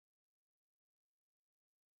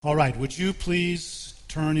All right, would you please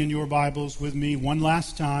turn in your Bibles with me one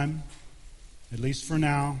last time, at least for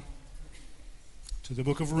now, to the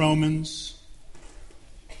book of Romans,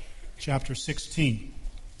 chapter 16.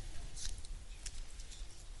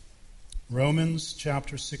 Romans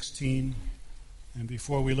chapter 16. And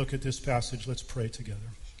before we look at this passage, let's pray together.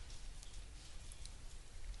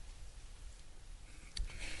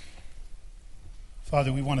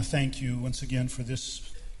 Father, we want to thank you once again for this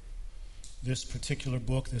particular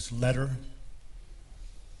book, this letter.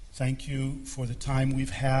 Thank you for the time we've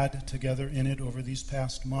had together in it over these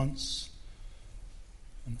past months.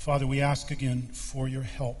 And Father, we ask again for your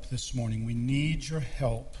help this morning. We need your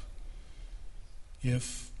help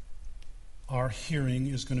if our hearing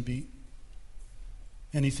is going to be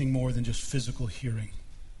anything more than just physical hearing.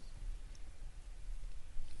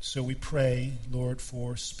 So we pray, Lord,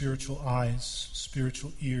 for spiritual eyes,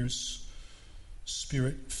 spiritual ears,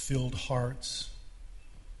 Spirit-filled hearts.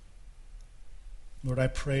 Lord, I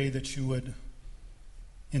pray that you would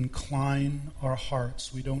incline our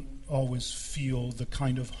hearts. We don't always feel the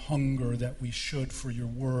kind of hunger that we should for your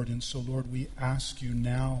word. And so, Lord, we ask you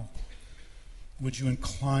now, would you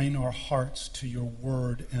incline our hearts to your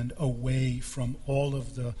word and away from all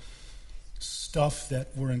of the stuff that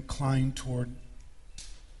we're inclined toward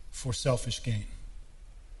for selfish gain.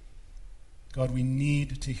 God, we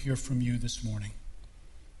need to hear from you this morning.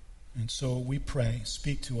 And so we pray,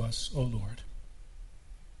 speak to us, O Lord.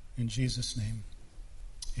 In Jesus' name,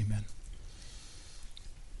 amen.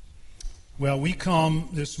 Well, we come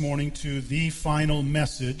this morning to the final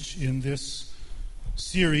message in this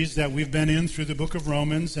series that we've been in through the book of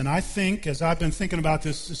Romans. And I think, as I've been thinking about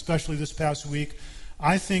this, especially this past week,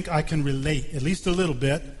 I think I can relate, at least a little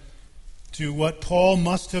bit, to what Paul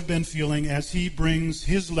must have been feeling as he brings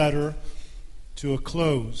his letter to a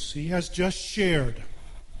close. He has just shared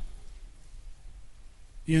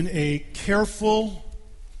in a careful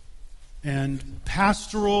and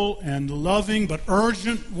pastoral and loving but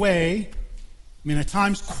urgent way, at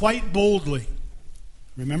times quite boldly.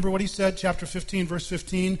 Remember what he said, chapter 15, verse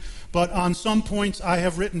 15? But on some points I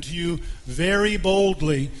have written to you very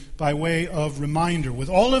boldly by way of reminder. With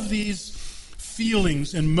all of these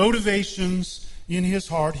feelings and motivations in his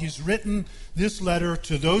heart, he's written this letter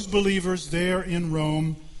to those believers there in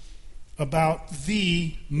Rome about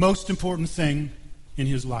the most important thing in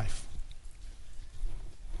his life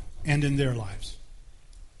and in their lives.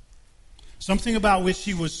 Something about which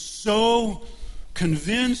he was so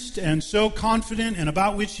convinced and so confident, and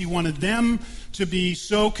about which he wanted them to be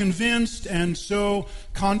so convinced and so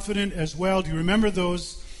confident as well. Do you remember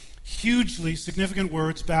those hugely significant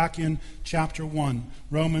words back in chapter 1,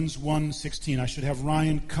 Romans 1:16. I should have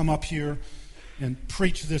Ryan come up here and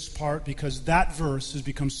preach this part because that verse has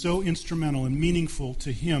become so instrumental and meaningful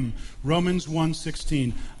to him. Romans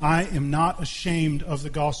 1:16. I am not ashamed of the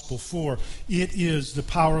gospel, for it is the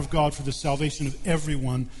power of God for the salvation of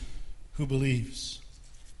everyone who believes.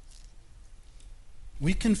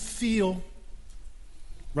 We can feel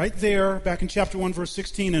right there, back in chapter 1, verse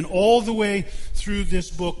 16, and all the way through this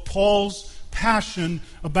book, Paul's passion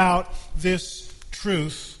about this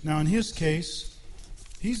truth. Now, in his case,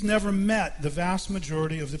 he's never met the vast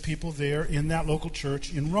majority of the people there in that local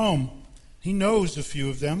church in Rome. He knows a few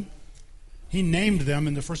of them. He named them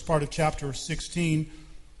in the first part of chapter 16,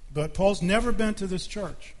 but Paul's never been to this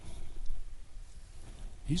church.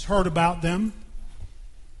 He's heard about them.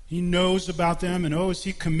 He knows about them, and is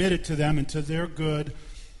he committed to them and to their good,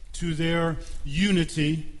 to their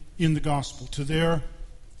unity in the gospel, to their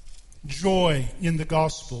joy in the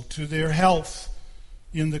gospel, to their health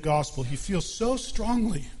in the gospel. He feels so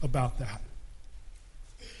strongly about that.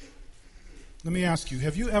 Let me ask you,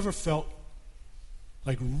 have you ever felt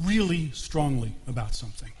like really strongly about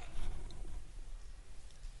something?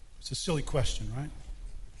 It's a silly question, right?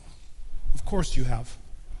 Of course you have.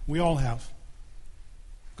 We all have.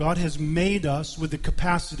 God has made us with the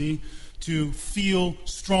capacity to feel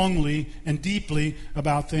strongly and deeply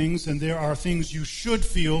about things, and there are things you should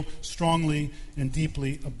feel strongly and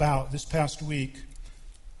deeply about. This past week,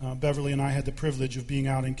 Beverly and I had the privilege of being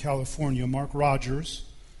out in California. Mark Rogers,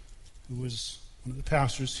 who was one of the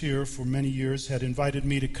pastors here for many years, had invited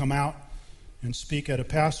me to come out and speak at a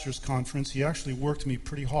pastor's conference. He actually worked me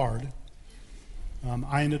pretty hard.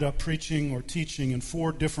 I ended up preaching or teaching in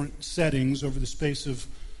 4 different settings over the space of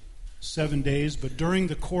 7 days, but during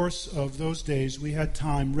the course of those days, we had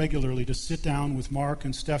time regularly to sit down with Mark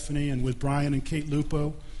and Stephanie and with Brian and Kate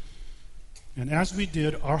Lupo. And as we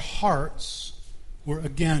did, our hearts were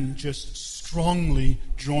again just strongly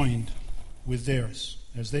joined with theirs.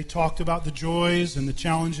 As they talked about the joys and the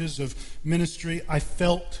challenges of ministry, I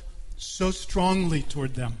felt so strongly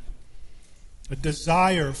toward them. A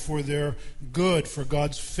desire for their good, for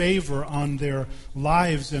God's favor on their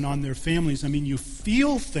lives and on their families. I mean, you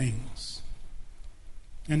feel things.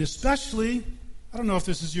 And especially, I don't know if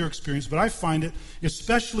this is your experience, but I find it,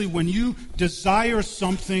 especially when you desire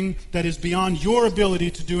something that is beyond your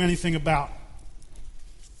ability to do anything about.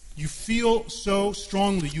 You feel so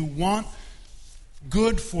strongly. You want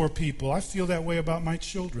good for people. I feel that way about my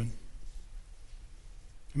children.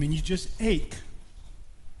 I mean, you just ache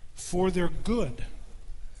for their good.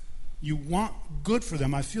 You want good for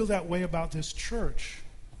them. I feel that way about this church,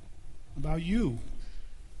 about you.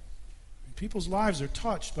 People's lives are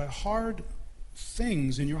touched by hard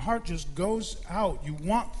things, and your heart just goes out. You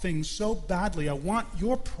want things so badly. I want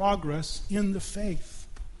your progress in the faith.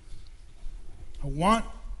 I want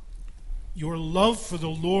your love for the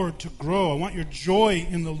Lord to grow. I want your joy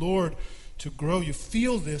in the Lord to grow. You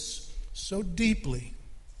feel this so deeply.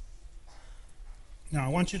 Now, I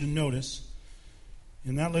want you to notice,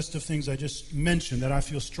 in that list of things I just mentioned that I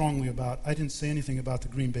feel strongly about, I didn't say anything about the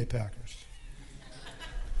Green Bay Packers.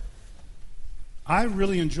 I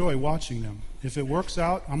really enjoy watching them. If it works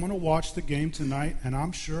out, I'm going to watch the game tonight, and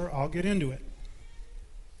I'm sure I'll get into it.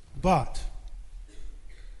 But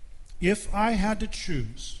if I had to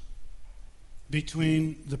choose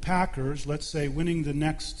between the Packers, let's say, winning the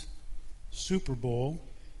next Super Bowl,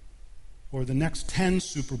 or the next 10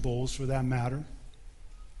 Super Bowls for that matter,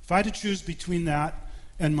 if I had to choose between that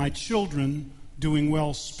and my children doing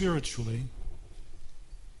well spiritually,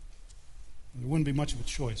 there wouldn't be much of a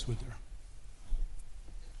choice, would there?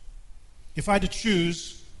 If I had to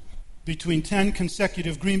choose between 10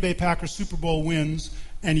 consecutive Green Bay Packers Super Bowl wins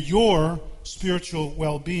and your spiritual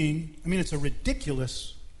well-being, I mean, it's a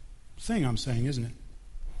ridiculous thing I'm saying, isn't it?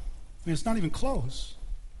 I mean, it's not even close.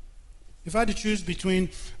 If I had to choose between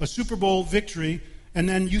a Super Bowl victory and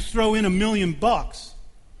then you throw in $1 million,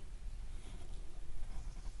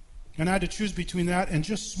 and I had to choose between that and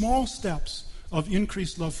just small steps of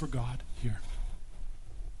increased love for God here.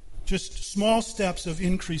 Just small steps of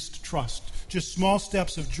increased trust. Just small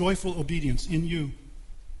steps of joyful obedience in you.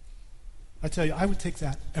 I tell you, I would take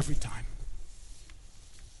that every time.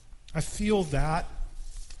 I feel that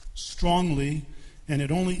strongly, and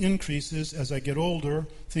it only increases as I get older.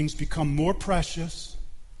 Things become more precious.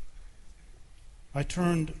 I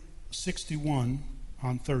turned 61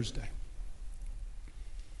 on Thursday.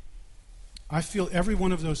 I feel every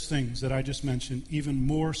one of those things that I just mentioned even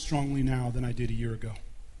more strongly now than I did a year ago.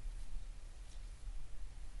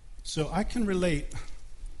 So I can relate,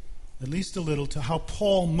 at least a little, to how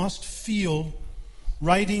Paul must feel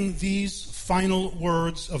writing these final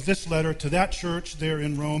words of this letter to that church there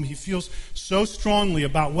in Rome. He feels so strongly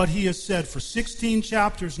about what he has said for 16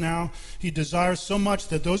 chapters now. He desires so much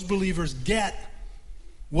that those believers get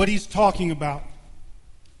what he's talking about,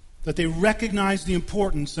 that they recognize the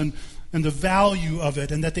importance and the value of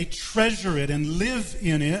it, and that they treasure it and live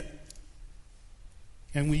in it.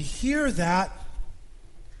 And we hear that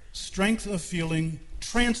strength of feeling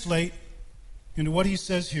translate into what he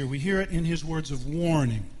says here. We hear it in his words of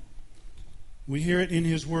warning. We hear it in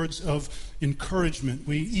his words of encouragement.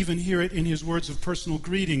 We even hear it in his words of personal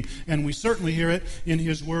greeting. And we certainly hear it in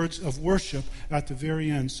his words of worship at the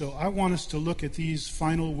very end. So I want us to look at these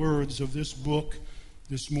final words of this book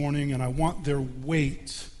this morning, and I want their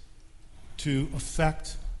weight to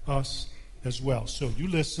affect us as well. So you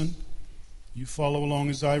listen. You follow along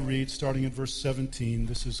as I read, starting at verse 17.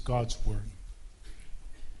 This is God's word.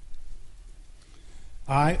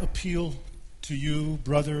 I appeal to you,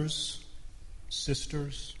 brothers,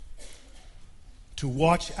 sisters, to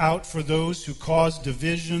watch out for those who cause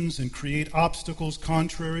divisions and create obstacles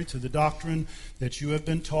contrary to the doctrine that you have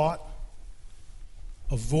been taught.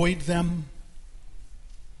 Avoid them,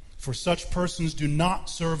 for such persons do not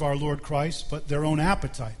serve our Lord Christ, but their own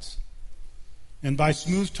appetites. And by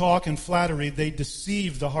smooth talk and flattery, they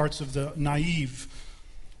deceive the hearts of the naive.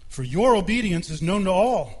 For your obedience is known to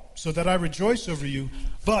all, so that I rejoice over you.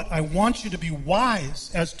 But I want you to be wise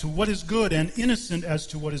as to what is good and innocent as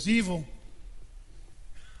to what is evil.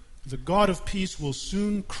 The God of peace will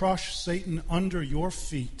soon crush Satan under your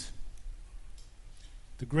feet.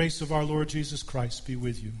 The grace of our Lord Jesus Christ be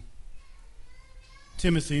with you.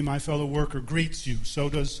 Timothy, my fellow worker, greets you. So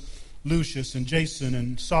does Lucius and Jason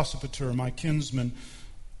and Sosipater, my kinsman.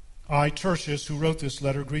 I, Tertius, who wrote this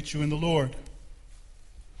letter, greet you in the Lord.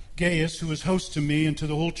 Gaius, who is host to me and to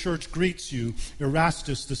the whole church, greets you.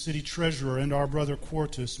 Erastus, the city treasurer, and our brother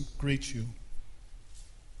Quartus greet you.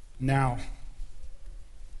 Now,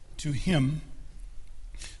 to him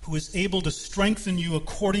who is able to strengthen you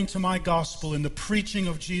according to my gospel in the preaching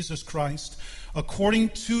of Jesus Christ, according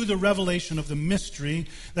to the revelation of the mystery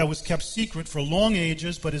that was kept secret for long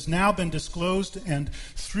ages, but has now been disclosed and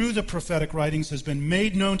through the prophetic writings has been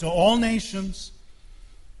made known to all nations,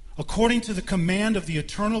 according to the command of the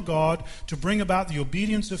eternal God, to bring about the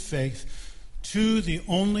obedience of faith. To the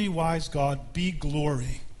only wise God be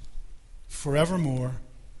glory forevermore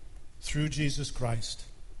through Jesus Christ.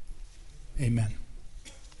 Amen.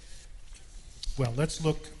 Well, let's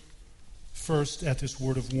look first at this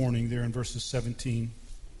word of warning there in verses 17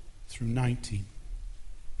 through 19.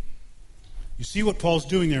 You see what Paul's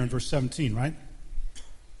doing there in verse 17, right?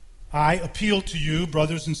 I appeal to you,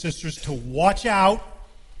 brothers and sisters, to watch out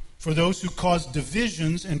for those who cause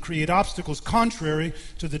divisions and create obstacles contrary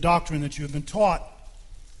to the doctrine that you have been taught.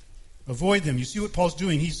 Avoid them. You see what Paul's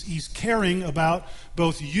doing? He's caring about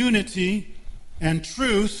both unity and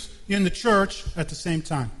truth in the church at the same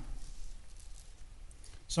time.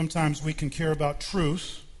 Sometimes we can care about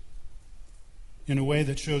truth in a way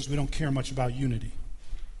that shows we don't care much about unity.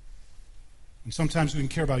 And sometimes we can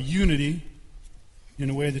care about unity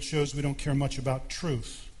in a way that shows we don't care much about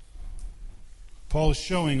truth. Paul is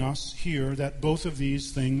showing us here that both of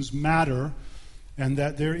these things matter and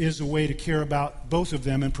that there is a way to care about both of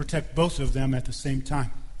them and protect both of them at the same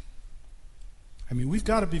time. I mean, we've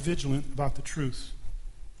got to be vigilant about the truth.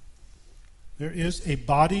 There is a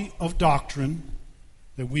body of doctrine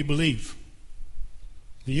that we believe.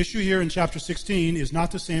 The issue here in chapter 16 is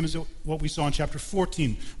not the same as what we saw in chapter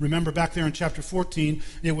 14. Remember back there in chapter 14,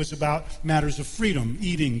 it was about matters of freedom,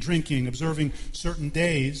 eating, drinking, observing certain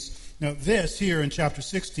days. Now this here in chapter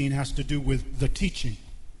 16 has to do with the teaching.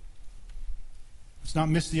 Let's not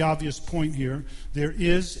miss the obvious point here. There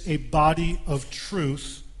is a body of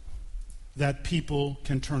truth that people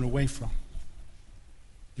can turn away from.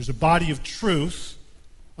 There's a body of truth,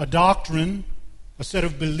 a doctrine, a set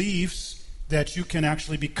of beliefs that you can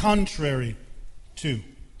actually be contrary to.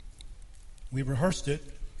 We rehearsed it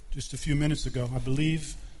just a few minutes ago. I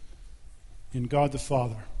believe in God the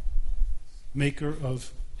Father, maker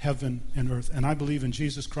of heaven and earth. And I believe in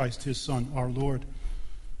Jesus Christ, his Son, our Lord,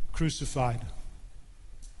 crucified,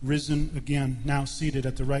 risen again, now seated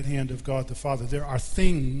at the right hand of God the Father. There are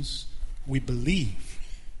things we believe.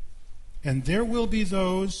 And there will be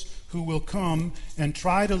those who will come and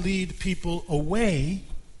try to lead people away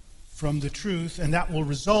from the truth, and that will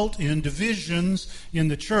result in divisions in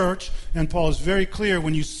the church. And Paul is very clear,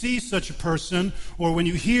 when you see such a person or when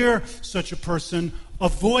you hear such a person,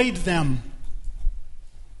 avoid them.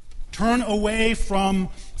 Turn away from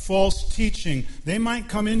false teaching. They might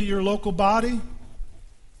come into your local body.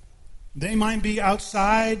 They might be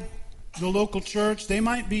outside the local church. They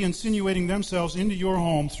might be insinuating themselves into your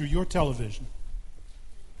home through your television.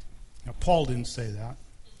 Now, Paul didn't say that.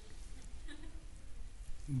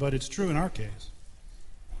 But it's true in our case.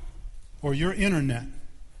 Or your internet.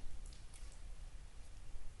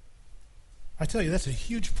 I tell you, that's a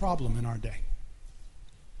huge problem in our day.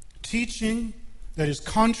 Teaching that is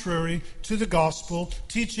contrary to the gospel,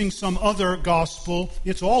 teaching some other gospel,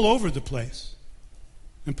 it's all over the place.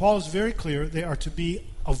 And Paul is very clear, they are to be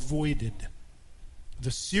avoided.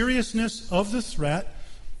 The seriousness of the threat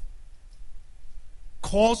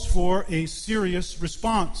calls for a serious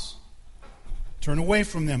response. Turn away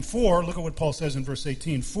from them. For, look at what Paul says in verse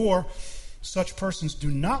 18, for such persons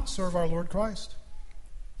do not serve our Lord Christ,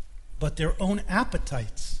 but their own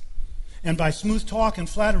appetites. And by smooth talk and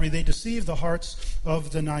flattery, they deceive the hearts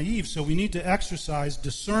of the naive. So we need to exercise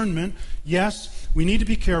discernment. Yes, we need to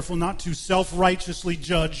be careful not to self-righteously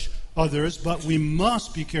judge others, but we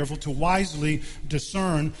must be careful to wisely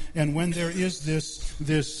discern. And when there is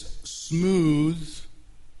this smooth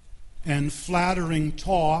and flattering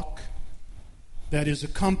talk that is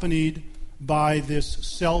accompanied by this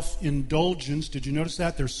self-indulgence. Did you notice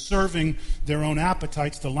that? They're serving their own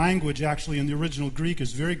appetites. The language actually in the original Greek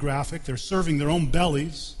is very graphic. They're serving their own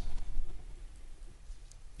bellies.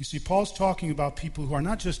 You see, Paul's talking about people who are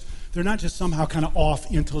they're not just somehow kind of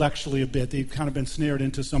off intellectually a bit. They've kind of been snared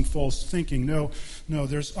into some false thinking. No,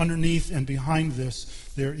 there's underneath and behind this,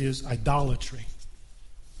 there is idolatry.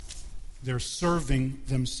 They're serving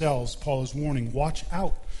themselves. Paul is warning, watch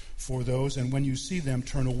out for those, and when you see them,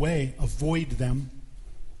 turn away, avoid them.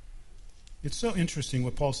 It's so interesting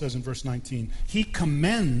what Paul says in verse 19. He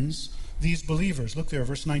commends these believers. Look there,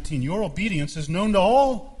 verse 19. Your obedience is known to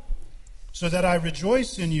all, so that I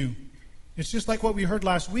rejoice in you. It's just like what we heard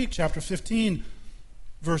last week, chapter 15,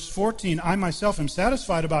 verse 14. I myself am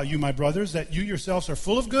satisfied about you, my brothers, that you yourselves are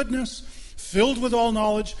full of goodness, filled with all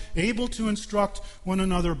knowledge, able to instruct one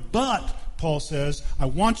another. But, Paul says, I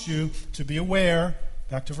want you to be aware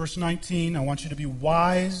Back to verse 19. I want you to be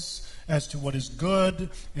wise as to what is good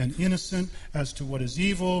and innocent as to what is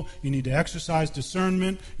evil. You need to exercise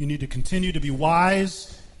discernment. You need to continue to be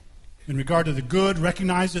wise in regard to the good.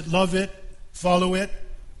 Recognize it, love it, follow it.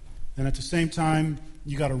 And at the same time,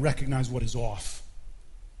 you got to recognize what is off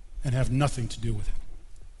and have nothing to do with it.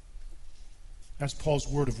 That's Paul's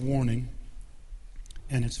word of warning.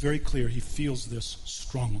 And it's very clear he feels this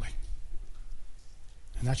strongly.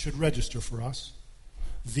 And that should register for us.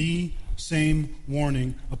 The same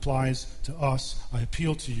warning applies to us. I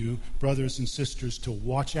appeal to you, brothers and sisters, to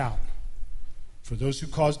watch out for those who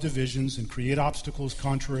cause divisions and create obstacles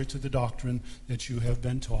contrary to the doctrine that you have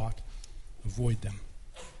been taught. Avoid them.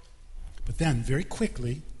 But then, very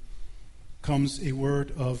quickly, comes a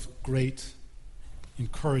word of great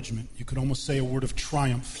encouragement. You could almost say a word of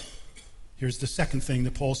triumph. Here's the second thing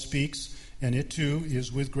that Paul speaks, and it too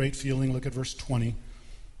is with great feeling. Look at verse 20.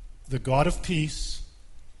 The God of peace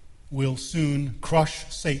will soon crush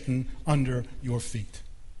Satan under your feet.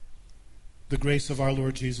 The grace of our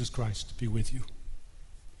Lord Jesus Christ be with you.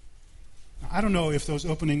 Now, I don't know if those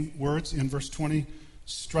opening words in verse 20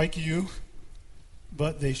 strike you,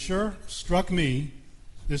 but they sure struck me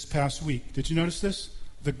this past week. Did you notice this?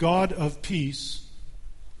 The God of peace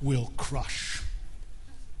will crush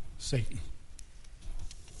Satan.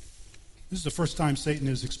 This is the first time Satan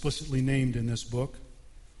is explicitly named in this book.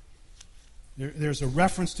 There's a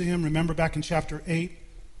reference to him. Remember back in chapter 8,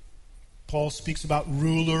 Paul speaks about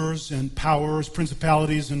rulers and powers,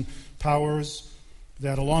 principalities and powers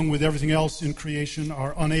that, along with everything else in creation,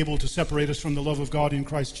 are unable to separate us from the love of God in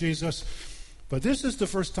Christ Jesus. But this is the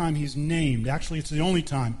first time he's named. Actually, it's the only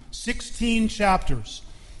time. 16 chapters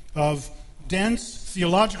of dense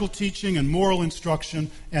theological teaching and moral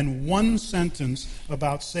instruction, and one sentence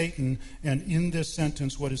about Satan. And in this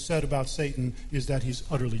sentence, what is said about Satan is that he's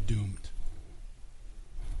utterly doomed.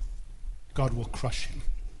 God will crush him.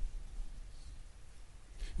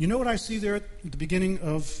 You know what I see there at the beginning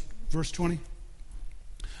of verse 20?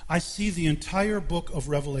 I see the entire book of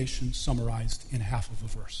Revelation summarized in half of a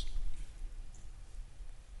verse.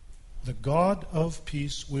 The God of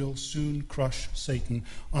peace will soon crush Satan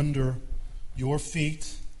under your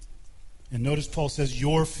feet. And notice Paul says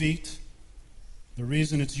your feet. The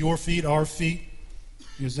reason it's your feet, our feet,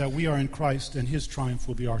 is that we are in Christ and his triumph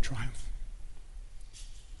will be our triumph.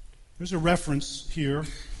 There's a reference here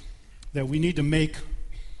that we need to make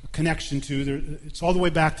a connection to. It's all the way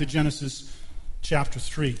back to Genesis chapter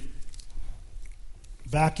 3.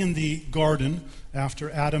 Back in the garden, after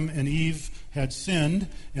Adam and Eve had sinned,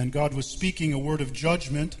 and God was speaking a word of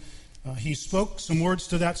judgment, he spoke some words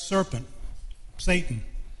to that serpent, Satan,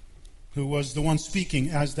 who was the one speaking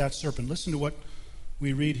as that serpent. Listen to what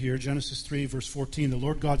we read here, Genesis 3, verse 14. The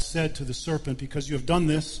Lord God said to the serpent, because you have done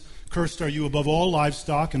this, cursed are you above all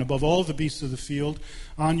livestock and above all the beasts of the field.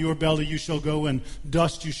 On your belly you shall go, and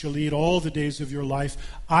dust you shall eat all the days of your life.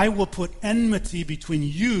 I will put enmity between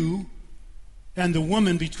you and the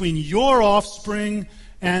woman, between your offspring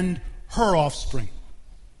and her offspring,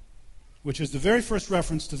 which is the very first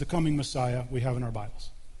reference to the coming Messiah we have in our Bibles.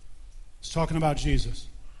 It's talking about Jesus.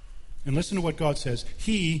 And listen to what God says.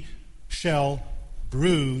 He shall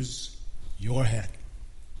bruise your head.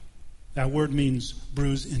 That word means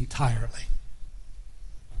bruise entirely.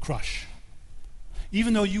 Crush.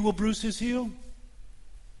 Even though you will bruise his heel,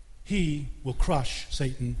 he will crush,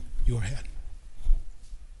 Satan, your head.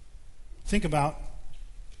 Think about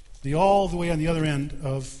all the way on the other end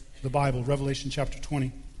of the Bible, Revelation chapter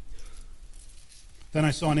 20. Then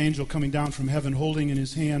I saw an angel coming down from heaven, holding in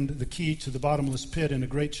his hand the key to the bottomless pit and a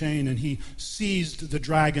great chain, and he seized the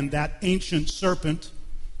dragon, that ancient serpent,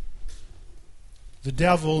 the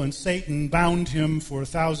devil, and Satan, bound him for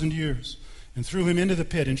 1,000 years, and threw him into the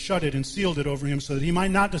pit, and shut it, and sealed it over him, so that he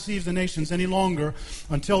might not deceive the nations any longer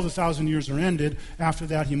until the 1,000 years are ended. After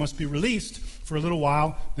that, he must be released for a little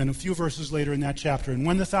while. Then a few verses later in that chapter, and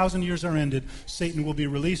when the 1,000 years are ended, Satan will be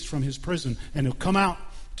released from his prison, and he'll come out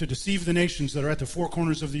to deceive the nations that are at the four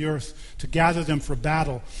corners of the earth, to gather them for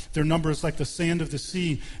battle. Their number is like the sand of the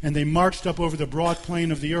sea, and they marched up over the broad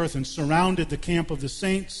plain of the earth and surrounded the camp of the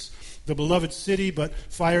saints, the beloved city, but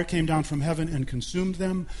fire came down from heaven and consumed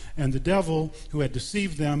them, and the devil who had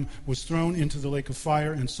deceived them was thrown into the lake of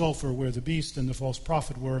fire and sulfur, where the beast and the false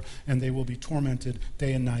prophet were, and they will be tormented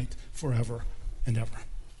day and night forever and ever.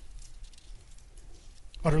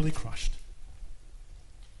 Utterly crushed.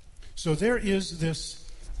 So there is this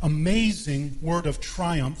amazing word of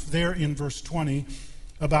triumph there in verse 20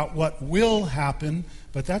 about what will happen,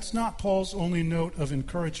 but that's not Paul's only note of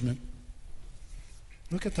encouragement.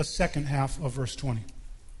 Look at the second half of verse 20.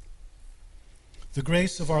 The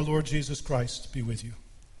grace of our Lord Jesus Christ be with you.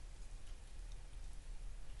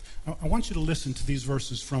 I want you to listen to these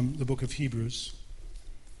verses from the book of Hebrews.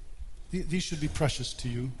 These should be precious to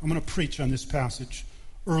you. I'm going to preach on this passage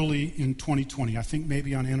early in 2020. I think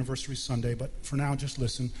maybe on Anniversary Sunday, but for now, just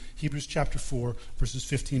listen. Hebrews chapter 4, verses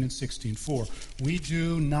 15 and 16. For we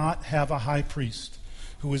do not have a high priest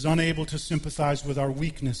who is unable to sympathize with our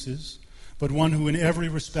weaknesses, but one who in every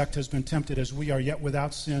respect has been tempted as we are, yet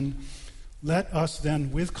without sin. Let us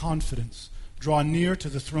then, with confidence, draw near to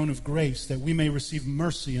the throne of grace, that we may receive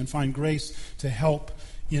mercy and find grace to help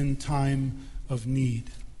in time of need.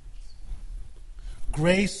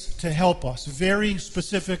 Grace to help us, very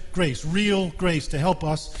specific grace, real grace to help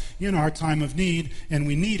us in our time of need, and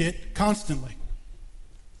we need it constantly.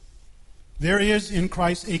 There is in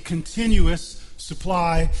Christ a continuous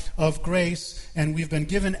supply of grace, and we've been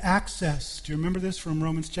given access. Do you remember this from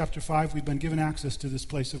Romans chapter 5? We've been given access to this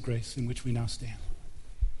place of grace in which we now stand.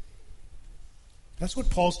 That's what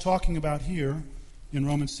Paul's talking about here in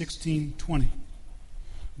Romans 16:20.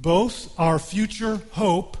 Both our future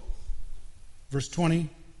hope, verse 20,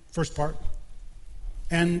 first part,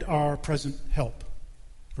 and our present help,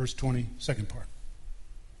 verse 20, second part.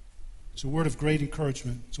 It's a word of great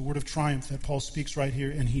encouragement. It's a word of triumph that Paul speaks right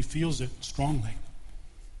here, and he feels it strongly,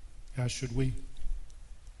 as should we.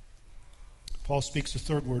 Paul speaks a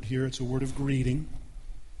third word here. It's a word of greeting.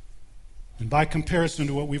 And by comparison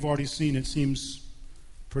to what we've already seen, it seems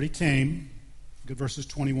pretty tame. Look at verses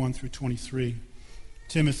 21 through 23.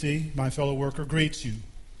 Timothy, my fellow worker, greets you.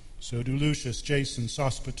 So do Lucius, Jason,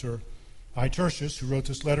 Sospater. I, Tertius, who wrote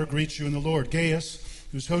this letter, greets you in the Lord. Gaius,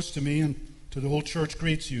 who's host to me and to the whole church,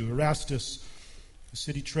 greets you. Erastus, the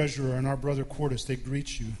city treasurer, and our brother Quartus, they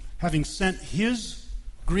greet you. Having sent his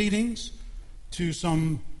greetings to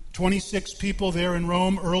some 26 people there in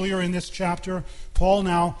Rome earlier in this chapter, Paul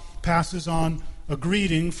now passes on a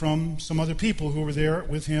greeting from some other people who were there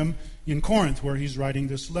with him in Corinth, where he's writing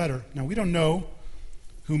this letter. Now, we don't know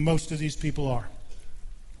who most of these people are.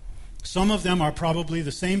 Some of them are probably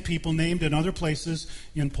the same people named in other places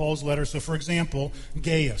in Paul's letter. So, for example,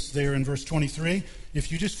 Gaius, there in verse 23,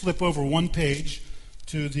 if you just flip over one page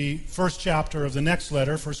to the first chapter of the next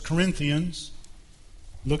letter, 1 Corinthians,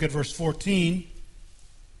 look at verse 14.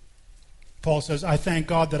 Paul says, I thank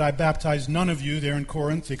God that I baptized none of you there in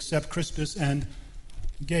Corinth except Crispus and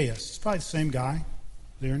Gaius. It's probably the same guy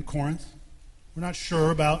there in Corinth. We're not sure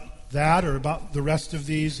about that or about the rest of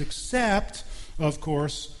these, except, of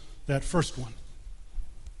course, that first one,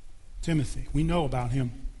 Timothy. We know about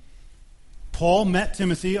him. Paul met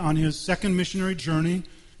Timothy on his second missionary journey in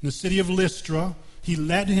the city of Lystra. He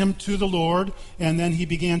led him to the Lord, and then he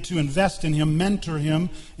began to invest in him, mentor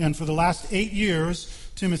him, and for the last 8 years,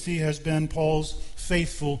 Timothy has been Paul's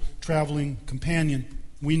faithful traveling companion.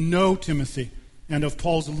 We know Timothy and of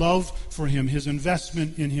Paul's love for him, his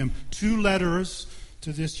investment in him. 2 letters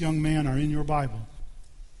to this young man are in your Bible,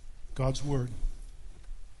 God's Word.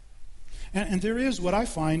 And there is what I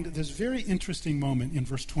find this very interesting moment in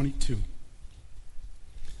verse 22.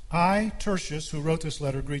 I, Tertius, who wrote this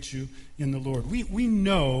letter, greet you in the Lord. We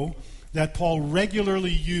know that Paul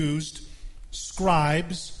regularly used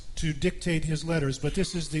scribes to dictate his letters, but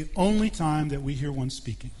this is the only time that we hear one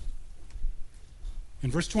speaking.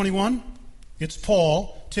 In verse 21, it's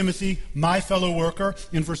Paul, Timothy, my fellow worker.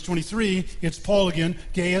 In verse 23, it's Paul again,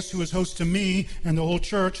 Gaius, who is host to me and the whole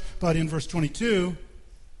church. But in verse 22,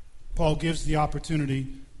 Paul gives the opportunity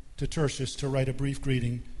to Tertius to write a brief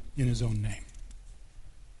greeting in his own name.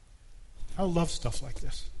 I love stuff like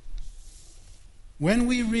this. When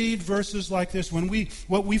we read verses like this,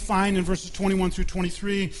 what we find in verses 21 through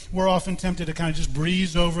 23, we're often tempted to kind of just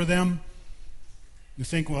breeze over them. You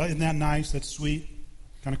think, well, isn't that nice? That's sweet,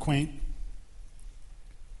 kind of quaint.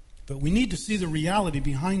 But we need to see the reality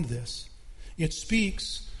behind this. It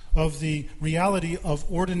speaks of the reality of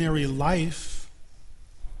ordinary life,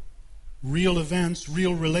 real events,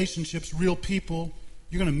 real relationships, real people.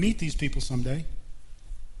 You're going to meet these people someday.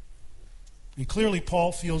 And clearly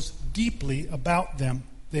Paul feels deeply about them.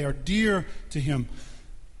 They are dear to him.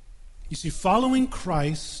 You see, following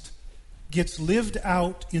Christ gets lived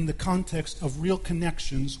out in the context of real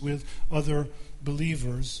connections with other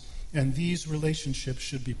believers, and these relationships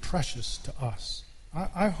should be precious to us.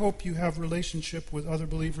 I hope you have relationship with other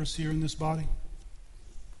believers here in this body.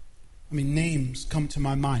 I mean, names come to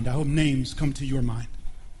my mind. I hope names come to your mind.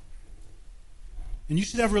 And you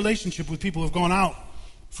should have a relationship with people who have gone out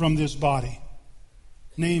from this body.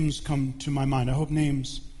 Names come to my mind. I hope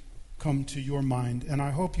names come to your mind. And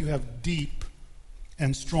I hope you have deep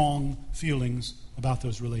and strong feelings about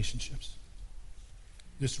those relationships.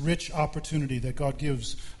 this rich opportunity that God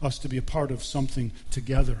gives us to be a part of something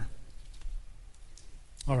together.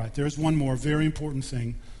 All right, there's one more very important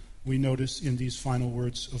thing we notice in these final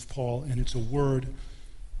words of Paul, and it's a word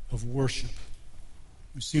of worship.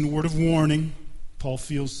 We've seen a word of warning. Paul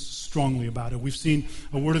feels strongly about it. We've seen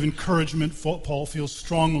a word of encouragement. Paul feels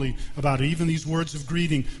strongly about it. Even these words of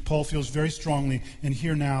greeting, Paul feels very strongly. And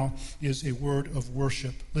here now is a word of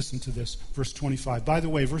worship. Listen to this, verse 25. By the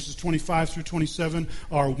way, verses 25 through 27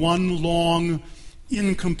 are one long,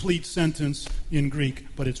 incomplete sentence in Greek,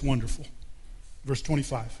 but it's wonderful. Verse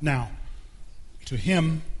 25. Now, to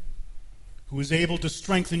him who is able to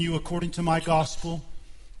strengthen you according to my gospel,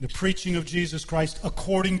 the preaching of Jesus Christ,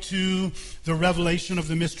 according to the revelation of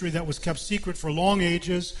the mystery that was kept secret for long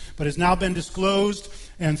ages, but has now been disclosed,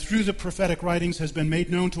 and through the prophetic writings has been made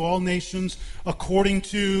known to all nations, according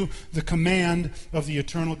to the command of the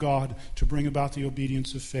eternal God, to bring about the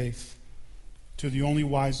obedience of faith. To the only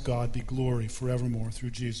wise God be glory forevermore through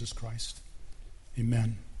Jesus Christ.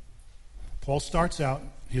 Amen. Paul starts out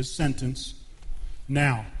his sentence,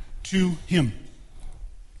 now, to him.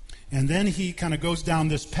 And then he kind of goes down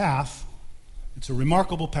this path. It's a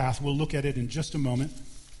remarkable path. We'll look at it in just a moment.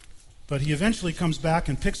 But he eventually comes back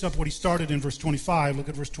and picks up what he started in verse 25. Look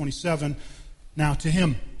at verse 27. Now to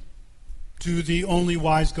him, to the only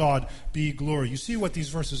wise God, be glory. You see what these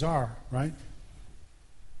verses are, right?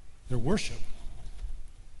 They're worship.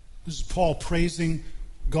 This is Paul praising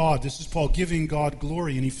God. This is Paul giving God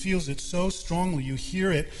glory, and he feels it so strongly. You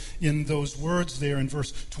hear it in those words there in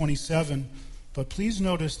verse 27. But please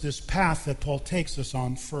notice this path that Paul takes us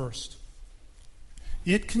on first.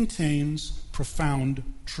 It contains profound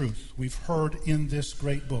truth. We've heard in this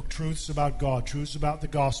great book truths about God, truths about the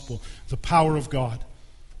gospel, the power of God,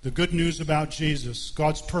 the good news about Jesus,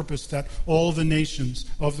 God's purpose that all the nations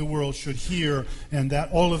of the world should hear, and that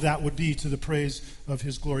all of that would be to the praise of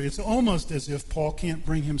his glory. It's almost as if Paul can't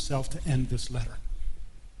bring himself to end this letter.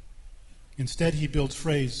 Instead, he builds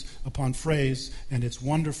phrase upon phrase, and it's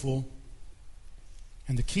wonderful.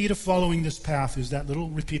 And the key to following this path is that little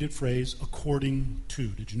repeated phrase, according to.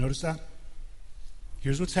 Did you notice that?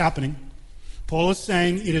 Here's what's happening. Paul is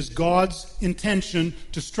saying it is God's intention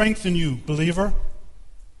to strengthen you, believer.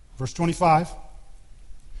 Verse 25.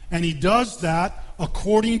 And he does that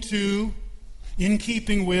according to, in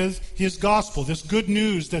keeping with his gospel, this good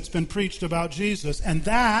news that's been preached about Jesus. And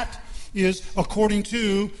that is according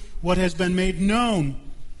to what has been made known,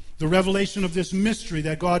 the revelation of this mystery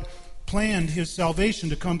that God planned his salvation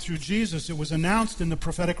to come through Jesus. It was announced in the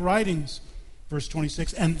prophetic writings, verse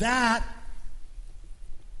 26, and that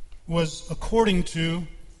was according to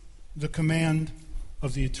the command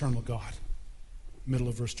of the eternal God. Middle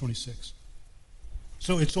of verse 26.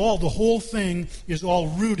 So it's all, the whole thing is all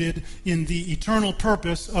rooted in the eternal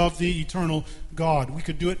purpose of the eternal God. We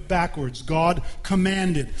could do it backwards. God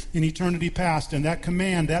commanded in eternity past, and that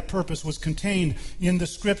command, that purpose was contained in the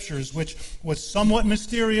Scriptures, which was somewhat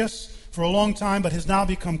mysterious for a long time, but has now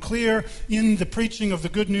become clear in the preaching of the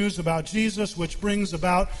good news about Jesus, which brings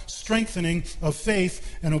about strengthening of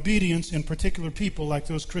faith and obedience in particular people like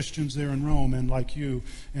those Christians there in Rome and like you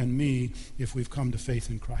and me if we've come to faith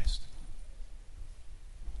in Christ.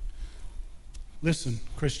 Listen,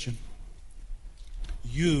 Christian,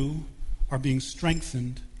 you are being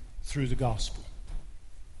strengthened through the gospel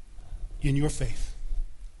in your faith,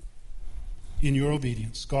 in your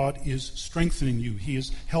obedience. God is strengthening you. He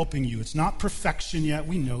is helping you. It's not perfection yet,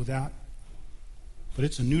 we know that, but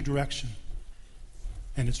it's a new direction,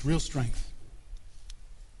 and it's real strength.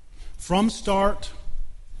 From start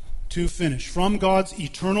to finish, from God's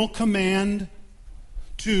eternal command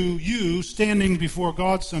to you standing before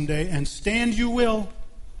God someday, and stand you will,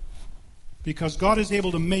 because God is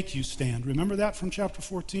able to make you stand. Remember that from chapter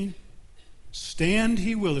 14? Stand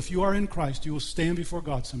he will. If you are in Christ, you will stand before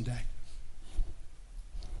God someday.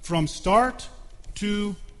 From start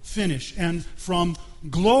to finish, and from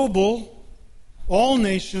global, all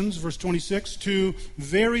nations, verse 26, to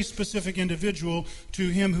very specific individual, to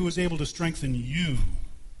him who is able to strengthen you.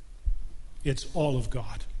 It's all of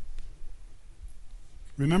God.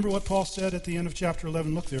 Remember what Paul said at the end of chapter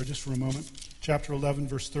 11? Look there just for a moment. Chapter 11,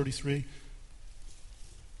 verse 33.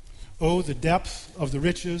 Oh, the depth of the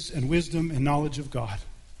riches and wisdom and knowledge of God.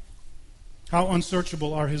 How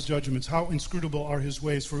unsearchable are his judgments, how inscrutable are his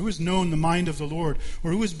ways. For who has known the mind of the Lord,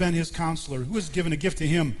 or who has been his counselor? Who has given a gift to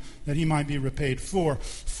him that he might be repaid? For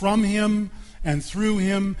from him and through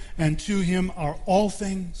him and to him are all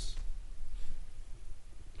things.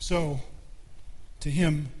 So to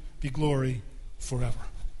him be glory forever.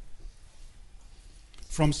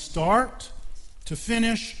 From start To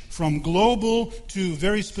finish, from global to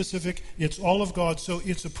very specific, it's all of God, so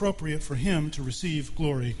it's appropriate for him to receive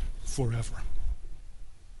glory forever.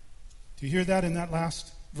 Do you hear that in that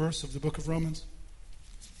last verse of the book of Romans?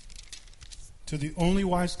 To the only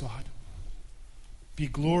wise God be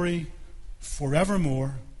glory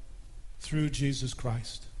forevermore through Jesus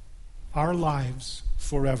Christ. Our lives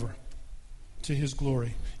forever to his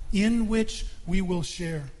glory, in which we will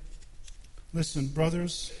share. Listen,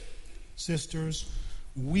 brothers, sisters,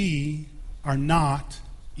 we are not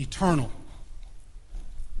eternal.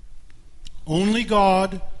 Only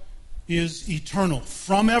God is eternal.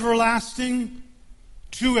 From everlasting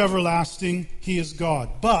to everlasting, he is God.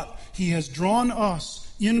 But he has drawn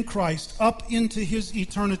us in Christ up into his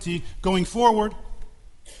eternity going forward.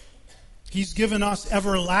 He's given us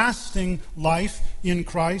everlasting life in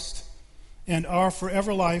Christ, and our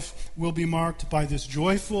forever life will be marked by this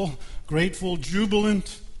joyful, grateful,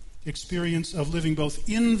 jubilant experience of living both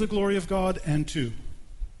in the glory of God and to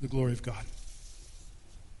the glory of God.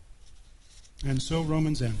 And so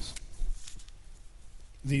Romans ends.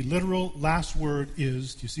 The literal last word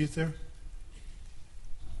is, do you see it there?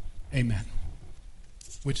 Amen.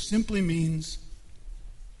 Which simply means,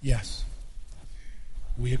 yes,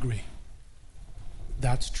 we agree.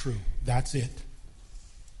 That's true. That's it.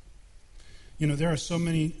 You know, there are so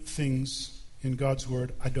many things in God's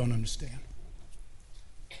Word I don't understand.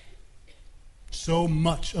 So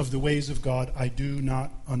much of the ways of God I do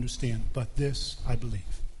not understand, but this I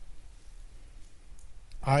believe.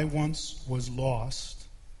 I once was lost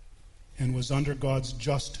and was under God's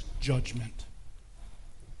just judgment.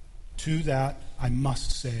 To that I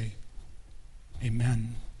must say,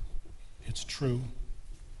 amen. It's true.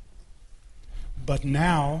 But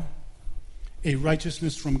now a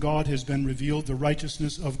righteousness from God has been revealed, the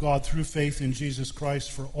righteousness of God through faith in Jesus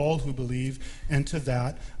Christ for all who believe, and to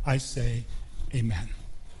that I say, amen.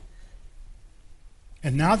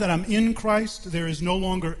 And now that I'm in Christ, there is no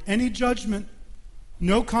longer any judgment,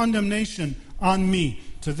 no condemnation on me.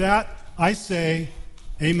 To that I say,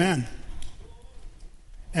 amen.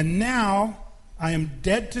 And now I am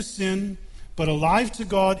dead to sin, but alive to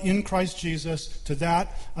God in Christ Jesus. To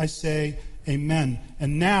that I say, amen.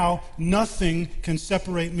 And now nothing can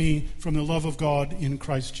separate me from the love of God in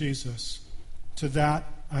Christ Jesus. To that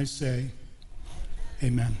I say,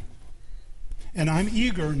 amen. And I'm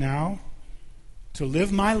eager now to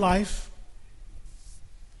live my life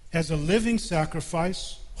as a living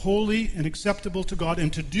sacrifice, holy and acceptable to God,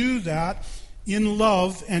 and to do that in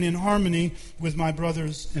love and in harmony with my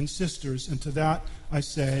brothers and sisters. And to that I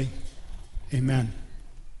say, amen.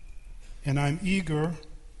 And I'm eager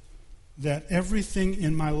that everything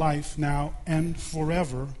in my life now and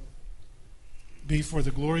forever be for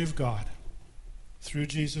the glory of God through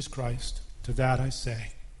Jesus Christ. To that I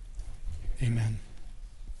say, amen.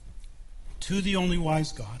 To the only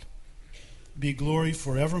wise God be glory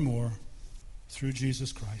forevermore through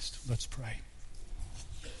Jesus Christ. Let's pray.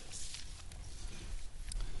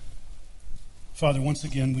 Father, once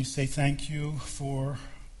again, we say thank you for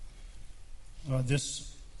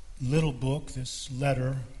this little book, this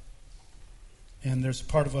letter. And there's a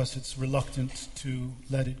part of us that's reluctant to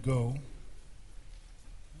let it go.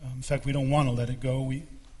 In fact, we don't want to let it go.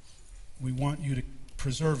 We want you to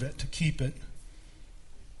preserve it, to keep it,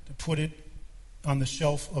 to put it on the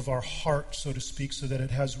shelf of our heart, so to speak, so that it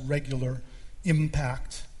has regular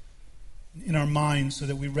impact in our minds, so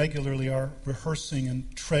that we regularly are rehearsing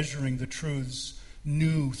and treasuring the truths,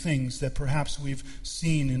 new things that perhaps we've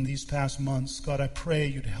seen in these past months. God, I pray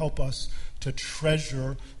you'd help us to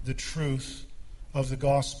treasure the truth of the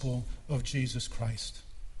gospel of Jesus Christ.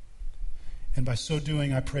 And by so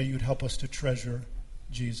doing, I pray you'd help us to treasure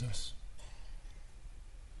Jesus.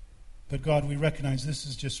 But God, we recognize this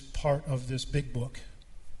is just part of this big book.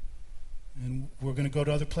 And we're going to go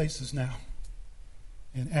to other places now.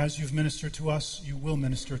 And as you've ministered to us, you will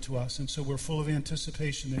minister to us. And so we're full of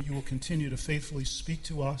anticipation that you will continue to faithfully speak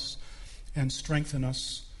to us and strengthen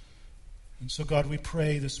us. And so, God, we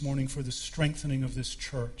pray this morning for the strengthening of this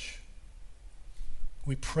church.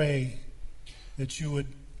 We pray that you would,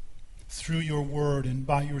 through your word and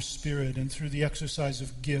by your Spirit and through the exercise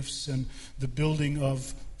of gifts and the building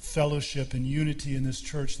of fellowship and unity in this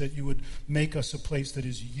church, that you would make us a place that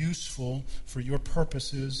is useful for your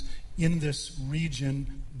purposes in this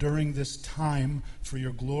region during this time for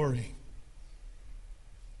your glory.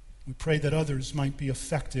 We pray that others might be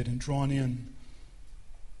affected and drawn in.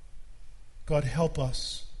 God, help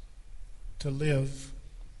us to live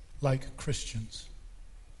like Christians.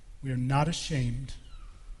 We are not ashamed.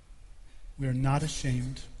 We are not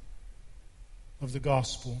ashamed of the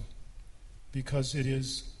gospel, because it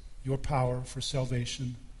is your power for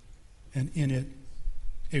salvation, and in it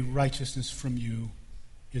a righteousness from you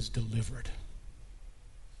is delivered.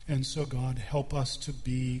 And so, God, help us to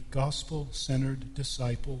be gospel-centered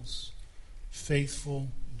disciples, faithful,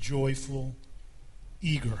 joyful,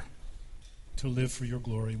 eager to live for your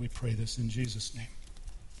glory. We pray this in Jesus' name.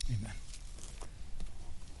 Amen.